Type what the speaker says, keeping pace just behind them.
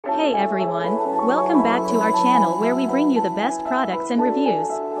Hey everyone, welcome back to our channel where we bring you the best products and reviews.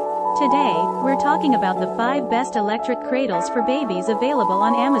 Today, we're talking about the 5 best electric cradles for babies available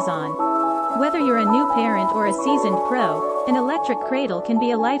on Amazon. Whether you're a new parent or a seasoned pro, an electric cradle can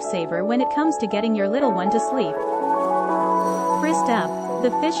be a lifesaver when it comes to getting your little one to sleep. First up,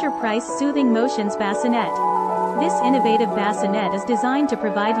 the Fisher-Price Soothing Motions Bassinet. This innovative bassinet is designed to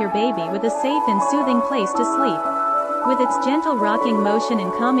provide your baby with a safe and soothing place to sleep. With its gentle rocking motion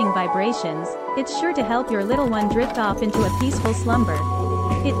and calming vibrations, it's sure to help your little one drift off into a peaceful slumber.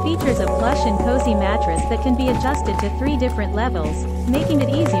 It features a plush and cozy mattress that can be adjusted to 3 different levels, making it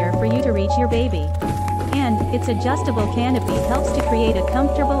easier for you to reach your baby. And its adjustable canopy helps to create a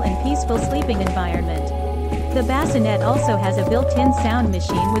comfortable and peaceful sleeping environment. The bassinet also has a built-in sound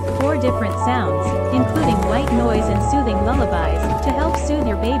machine with 4 different sounds, including white noise and soothing lullabies, to help soothe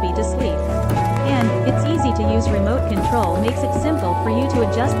your baby to sleep. And its easy-to-use remote control makes it simple for you to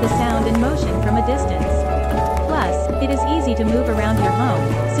adjust the sound and motion from a distance. Plus, it is easy to move around your home,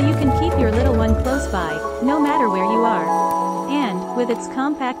 so you can keep your little one close by, no matter where you are. And, with its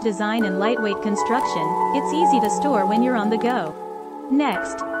compact design and lightweight construction, it's easy to store when you're on the go.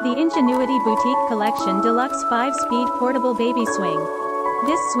 Next, the Ingenuity Boutique Collection Deluxe 5-Speed Portable Baby Swing.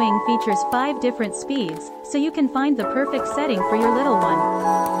 This swing features 5 different speeds, so you can find the perfect setting for your little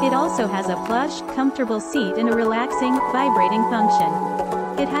one. It also has a plush, comfortable seat and a relaxing, vibrating function.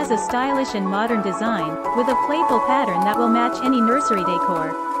 It has a stylish and modern design, with a playful pattern that will match any nursery decor.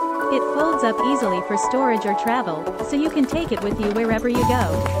 It folds up easily for storage or travel, so you can take it with you wherever you go.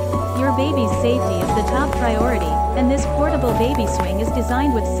 Your baby's safety is the top priority, and this portable baby swing is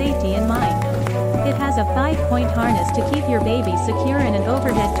designed with safety in mind. It has a 5-point harness to keep your baby secure and an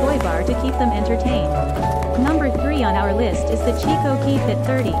overhead toy bar to keep them entertained. Number 3 on our list is the Chico Key-Fit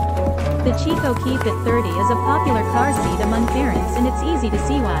 30. The Chico Key-Fit 30 is a popular car seat among parents, and it's easy to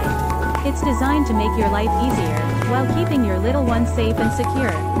see why. It's designed to make your life easier, while keeping your little one safe and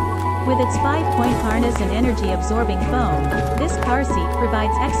secure. With its 5-point harness and energy-absorbing foam, this car seat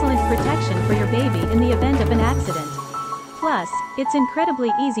provides excellent protection for your baby in the event of an accident. Plus, it's incredibly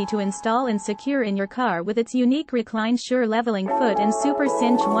easy to install and secure in your car with its unique Recline Sure leveling foot and Super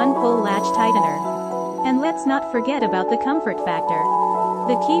Cinch 1-pull latch tightener. And let's not forget about the comfort factor.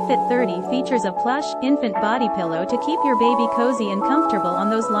 The Key-Fit 30 features a plush, infant body pillow to keep your baby cozy and comfortable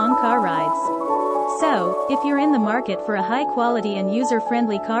on those long car rides. So, if you're in the market for a high-quality and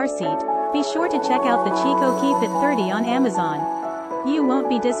user-friendly car seat, be sure to check out the Chico Key-Fit 30 on Amazon. You won't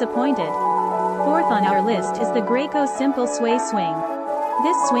be disappointed. 4th on our list is the Graco Simple Sway Swing.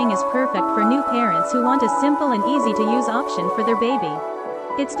 This swing is perfect for new parents who want a simple and easy-to-use option for their baby.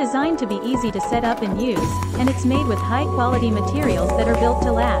 It's designed to be easy to set up and use, and it's made with high-quality materials that are built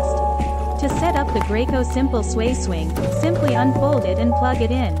to last. To set up the Graco Simple Sway Swing, simply unfold it and plug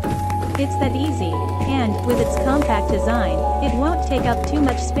it in. It's that easy, and, with its compact design, it won't take up too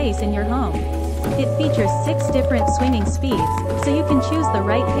much space in your home. It features 6 different swinging speeds, so you can choose the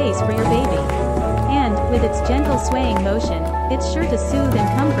right pace for your baby. And, with its gentle swaying motion, it's sure to soothe and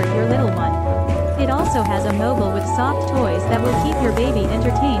comfort your little one. It also has a mobile with soft toys that will keep your baby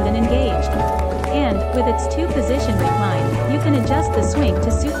entertained and engaged. And, with its 2-position recline, you can adjust the swing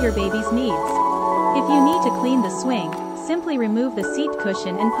to suit your baby's needs. If you need to clean the swing, simply remove the seat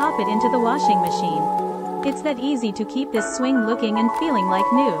cushion and pop it into the washing machine. It's that easy to keep this swing looking and feeling like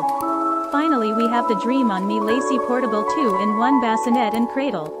new. Finally, we have the Dream on Me Lacy Portable 2-in-1 Bassinet and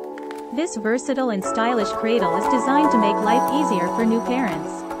Cradle. This versatile and stylish cradle is designed to make life easier for new parents.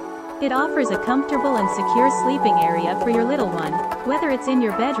 It offers a comfortable and secure sleeping area for your little one, whether it's in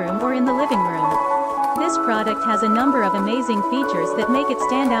your bedroom or in the living room. This product has a number of amazing features that make it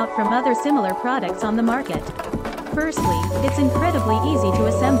stand out from other similar products on the market. Firstly, it's incredibly easy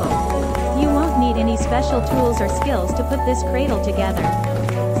to assemble. You won't need any special tools or skills to put this cradle together.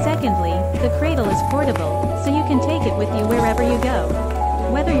 Secondly, the cradle is portable, so you can take it with you wherever you go.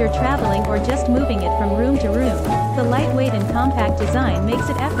 Whether you're traveling or just moving it from room to room, the lightweight and compact design makes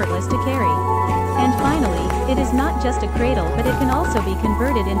it effortless to carry. And finally, it is not just a cradle, but it can also be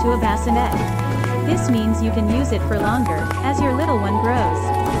converted into a bassinet. This means you can use it for longer, as your little one grows.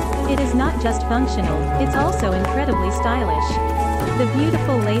 It is not just functional, it's also incredibly stylish. The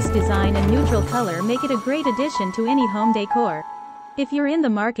beautiful lace design and neutral color make it a great addition to any home decor. If you're in the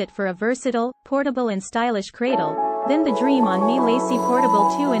market for a versatile, portable and stylish cradle, then the Dream on Me Lacy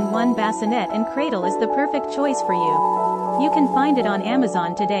Portable 2-in-1 Bassinet and Cradle is the perfect choice for you. You can find it on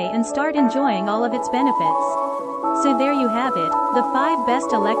Amazon today and start enjoying all of its benefits. So there you have it, the 5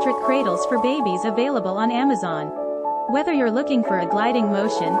 best electric cradles for babies available on Amazon. Whether you're looking for a gliding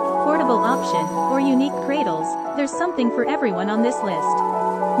motion, portable option, or unique cradles, there's something for everyone on this list.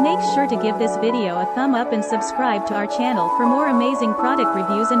 Make sure to give this video a thumb up and subscribe to our channel for more amazing product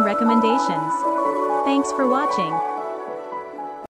reviews and recommendations. Thanks for watching.